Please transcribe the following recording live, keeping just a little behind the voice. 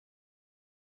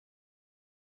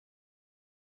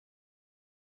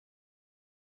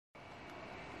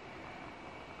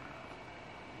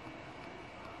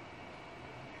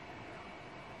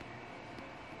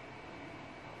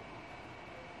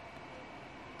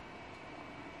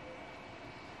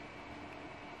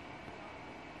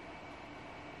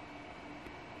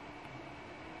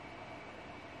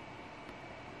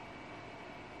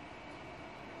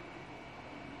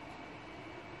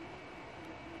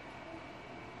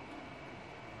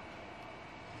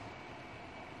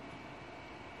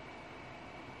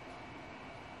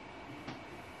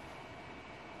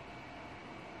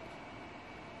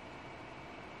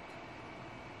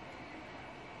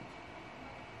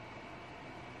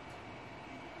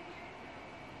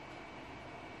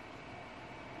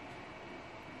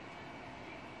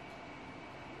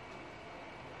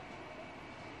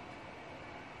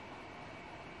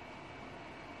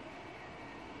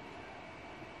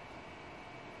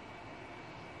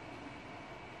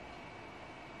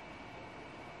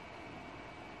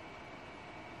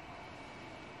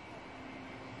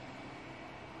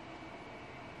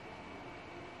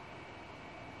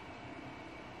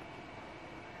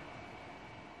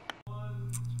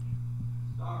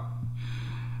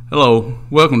Hello,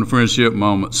 welcome to Friendship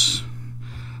Moments.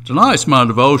 Tonight's my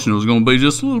devotional is going to be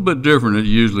just a little bit different than it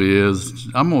usually is.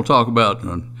 I'm going to talk about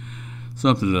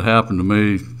something that happened to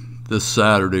me this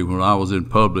Saturday when I was in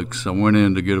Publix. I went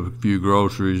in to get a few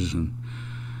groceries and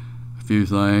a few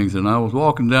things, and I was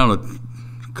walking down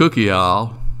a cookie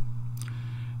aisle,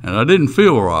 and I didn't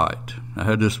feel right. I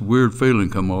had this weird feeling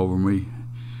come over me,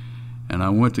 and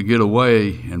I went to get away,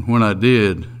 and when I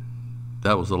did,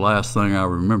 that was the last thing I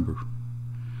remember.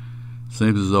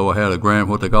 Seems as though I had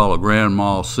what they call a grand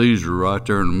mal seizure right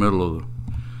there in the middle of the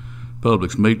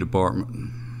Publix meat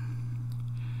department.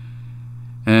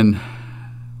 And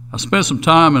I spent some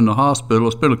time in the hospital. I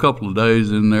spent a couple of days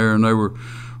in there, and they were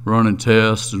running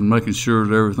tests and making sure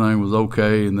that everything was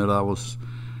okay and that I was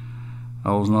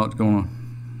not going to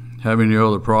have any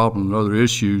other problems, other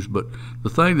issues. But the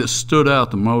thing that stood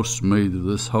out the most to me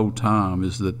this whole time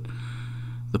is that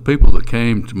the people that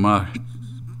came to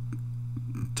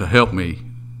help me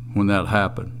when that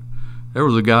happened. There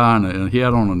was a guy, and he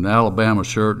had on an Alabama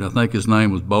shirt, and I think his name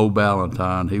was Bo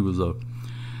Ballantyne.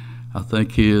 I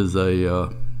think he is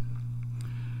well,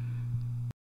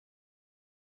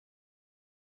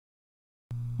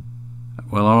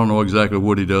 I don't know exactly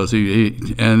what he does.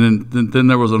 And then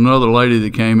there was another lady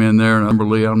that came in there, and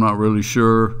I'm not really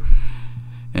sure,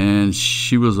 and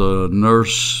she was a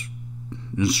nurse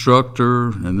instructor.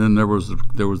 And then there was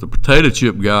the potato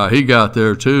chip guy. He got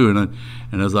there too,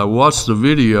 and as I watched the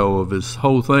video of this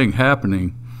whole thing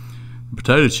happening, the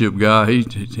potato chip guy,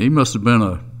 he must have been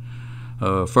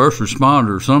a first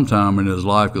responder sometime in his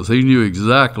life, because he knew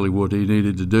exactly what he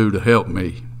needed to do to help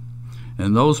me.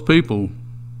 And those people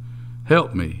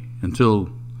helped me until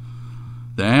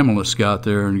the ambulance got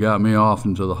there and got me off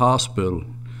into the hospital.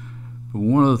 But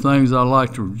one of the things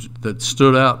that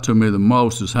stood out to me the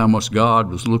most is how much God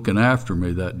was looking after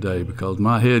me that day, because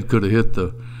my head could have hit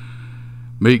the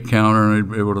meat counter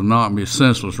and it would have knocked me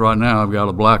senseless. Right now I've got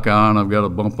a black eye and I've got a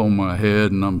bump on my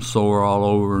head and I'm sore all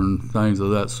over and things of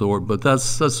that sort. But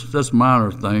that's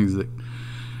minor things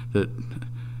that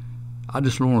I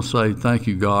just want to say thank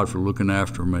you, God, for looking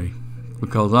after me,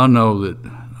 because I know that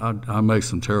I make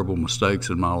some terrible mistakes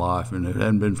in my life, and if it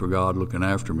hadn't been for God looking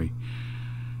after me,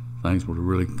 things would have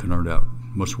really turned out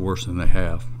much worse than they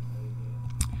have.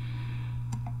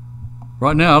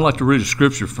 Right now, I'd like to read a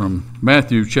scripture from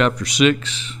Matthew chapter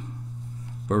 6,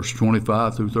 verse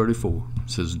 25 through 34.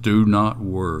 It says, "Do not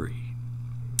worry.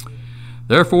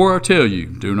 Therefore I tell you,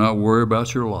 do not worry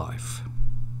about your life,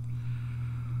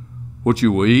 what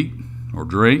you will eat or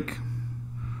drink,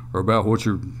 or about what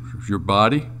your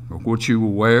body or what you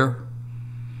will wear.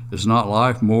 Is not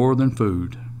life more than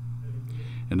food,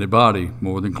 and the body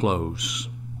more than clothes?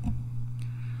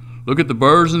 Look at the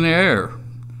birds in the air.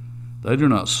 They do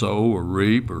not sow or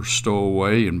reap or stow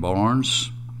away in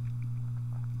barns,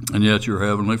 and yet your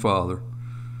heavenly Father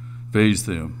feeds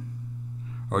them.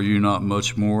 Are you not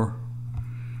much more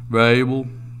valuable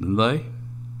than they?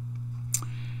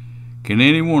 Can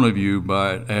any one of you,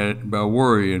 by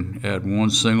worrying, add one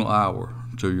single hour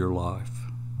to your life?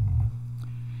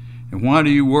 And why do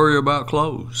you worry about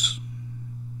clothes?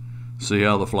 See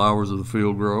how the flowers of the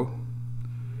field grow?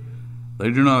 They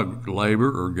do not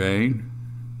labor or gain,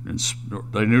 and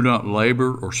they do not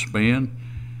labor or spin.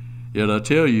 Yet I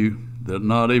tell you that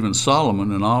not even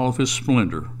Solomon in all of his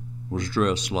splendor was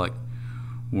dressed like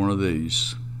one of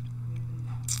these."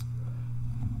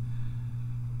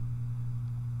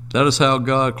 That is how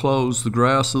God clothes the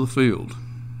grass of the field,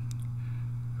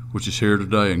 which is here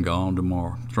today and gone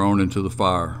tomorrow, thrown into the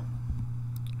fire.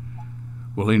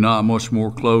 Will he not much more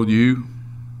clothe you,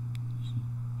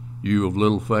 you of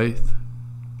little faith?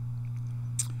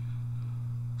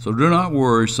 So do not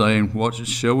worry, saying, what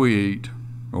shall we eat,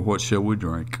 or what shall we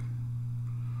drink,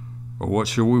 or what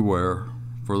shall we wear?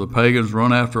 For the pagans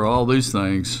run after all these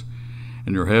things,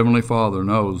 and your heavenly Father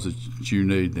knows that you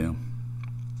need them.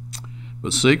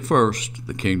 But seek first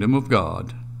the kingdom of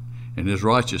God and his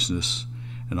righteousness,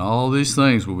 and all these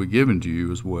things will be given to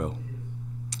you as well.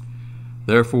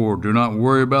 Therefore, do not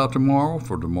worry about tomorrow,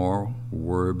 for tomorrow will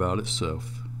worry about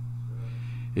itself.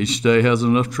 Each day has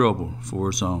enough trouble for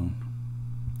its own.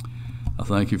 I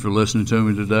thank you for listening to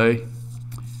me today,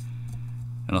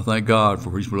 and I thank God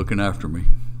for he's looking after me,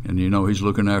 and you know he's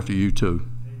looking after you too.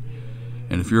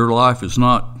 And if your life is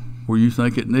not where you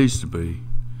think it needs to be,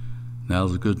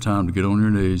 now's a good time to get on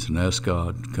your knees and ask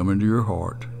God to come into your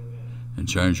heart and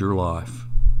change your life.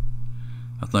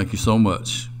 I thank you so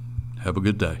much. Have a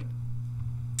good day.